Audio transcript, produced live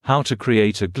How to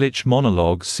Create a Glitch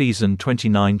Monologues Season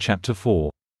 29 Chapter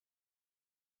 4.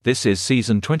 This is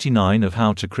Season 29 of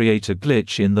How to Create a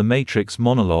Glitch in the Matrix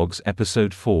Monologues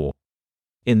Episode 4.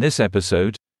 In this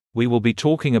episode, we will be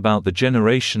talking about the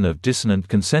generation of dissonant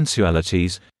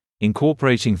consensualities,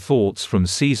 incorporating thoughts from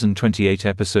Season 28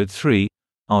 Episode 3,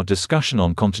 our discussion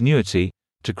on continuity,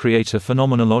 to create a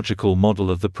phenomenological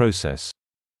model of the process.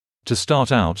 To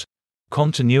start out,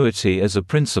 continuity as a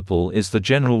principle is the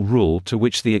general rule to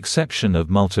which the exception of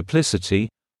multiplicity,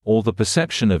 or the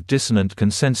perception of dissonant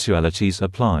consensualities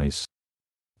applies.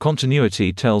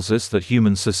 Continuity tells us that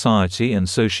human society and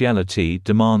sociality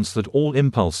demands that all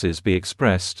impulses be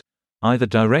expressed, either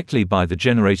directly by the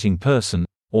generating person,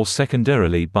 or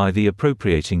secondarily by the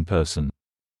appropriating person.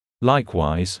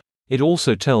 Likewise, it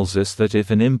also tells us that if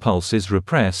an impulse is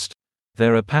repressed,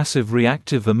 there are passive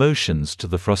reactive emotions to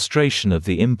the frustration of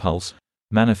the impulse,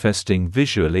 manifesting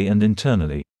visually and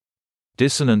internally.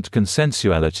 Dissonant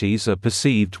consensualities are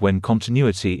perceived when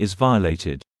continuity is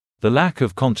violated. The lack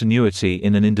of continuity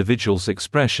in an individual's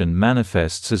expression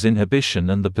manifests as inhibition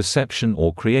and the perception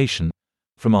or creation,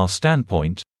 from our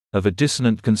standpoint, of a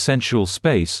dissonant consensual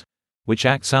space, which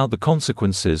acts out the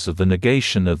consequences of the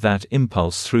negation of that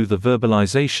impulse through the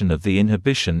verbalization of the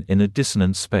inhibition in a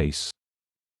dissonant space.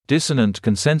 Dissonant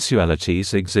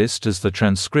consensualities exist as the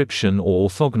transcription or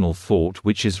orthogonal thought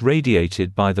which is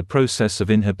radiated by the process of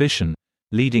inhibition,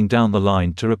 leading down the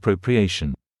line to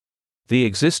appropriation. The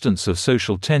existence of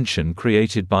social tension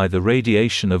created by the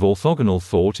radiation of orthogonal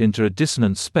thought into a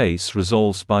dissonant space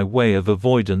resolves by way of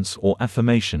avoidance or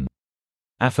affirmation.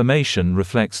 Affirmation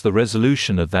reflects the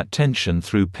resolution of that tension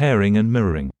through pairing and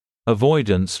mirroring.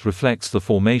 Avoidance reflects the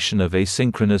formation of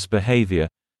asynchronous behavior,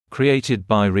 created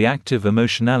by reactive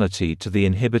emotionality to the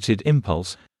inhibited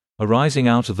impulse, arising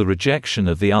out of the rejection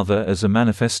of the other as a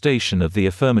manifestation of the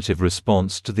affirmative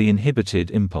response to the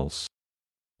inhibited impulse.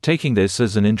 Taking this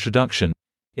as an introduction,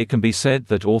 it can be said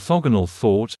that orthogonal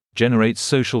thought generates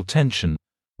social tension,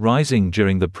 rising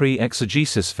during the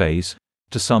pre-exegesis phase,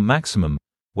 to some maximum,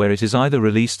 where it is either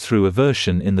released through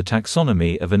aversion in the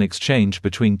taxonomy of an exchange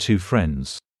between two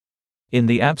friends. In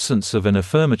the absence of an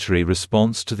affirmatory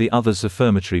response to the other's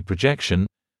affirmatory projection,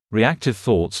 reactive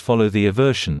thoughts follow the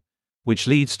aversion, which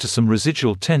leads to some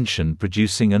residual tension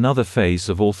producing another phase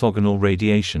of orthogonal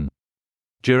radiation.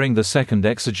 During the second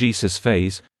exegesis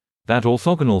phase, that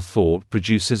orthogonal thought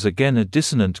produces again a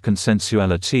dissonant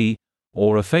consensuality,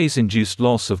 or a phase-induced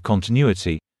loss of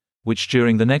continuity, which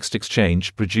during the next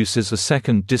exchange produces a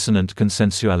second dissonant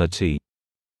consensuality.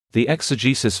 The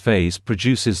exegesis phase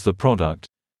produces the product,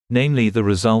 namely the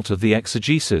result of the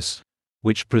exegesis,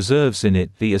 which preserves in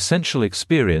it the essential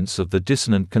experience of the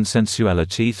dissonant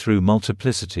consensuality through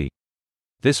multiplicity.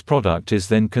 This product is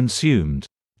then consumed,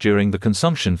 during the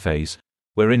consumption phase,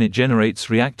 wherein it generates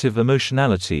reactive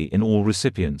emotionality in all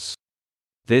recipients.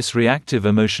 This reactive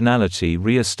emotionality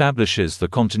re-establishes the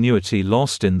continuity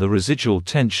lost in the residual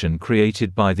tension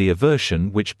created by the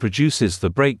aversion which produces the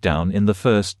breakdown in the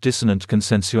first dissonant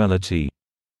consensuality.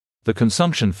 The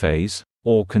consumption phase,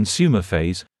 or consumer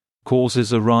phase,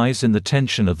 causes a rise in the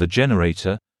tension of the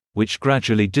generator, which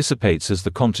gradually dissipates as the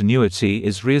continuity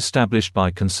is re-established by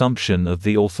consumption of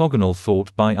the orthogonal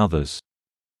thought by others.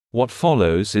 What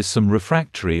follows is some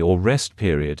refractory or rest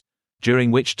period,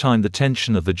 during which time the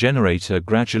tension of the generator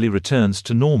gradually returns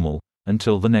to normal,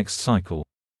 until the next cycle.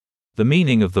 The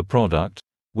meaning of the product,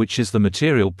 which is the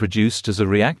material produced as a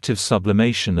reactive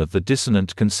sublimation of the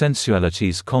dissonant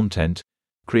consensuality's content,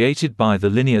 created by the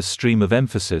linear stream of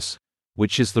emphasis,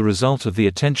 which is the result of the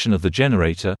attention of the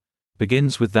generator,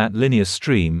 begins with that linear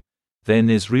stream, then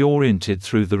is reoriented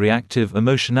through the reactive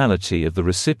emotionality of the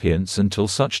recipients until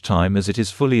such time as it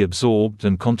is fully absorbed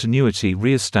and continuity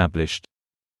re-established.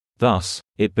 Thus,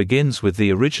 it begins with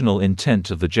the original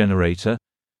intent of the generator,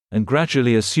 and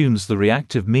gradually assumes the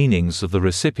reactive meanings of the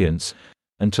recipients,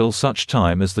 until such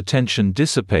time as the tension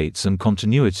dissipates and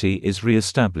continuity is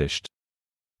re-established.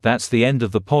 That's the end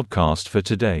of the podcast for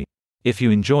today. If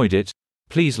you enjoyed it,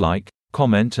 please like,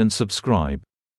 comment and subscribe.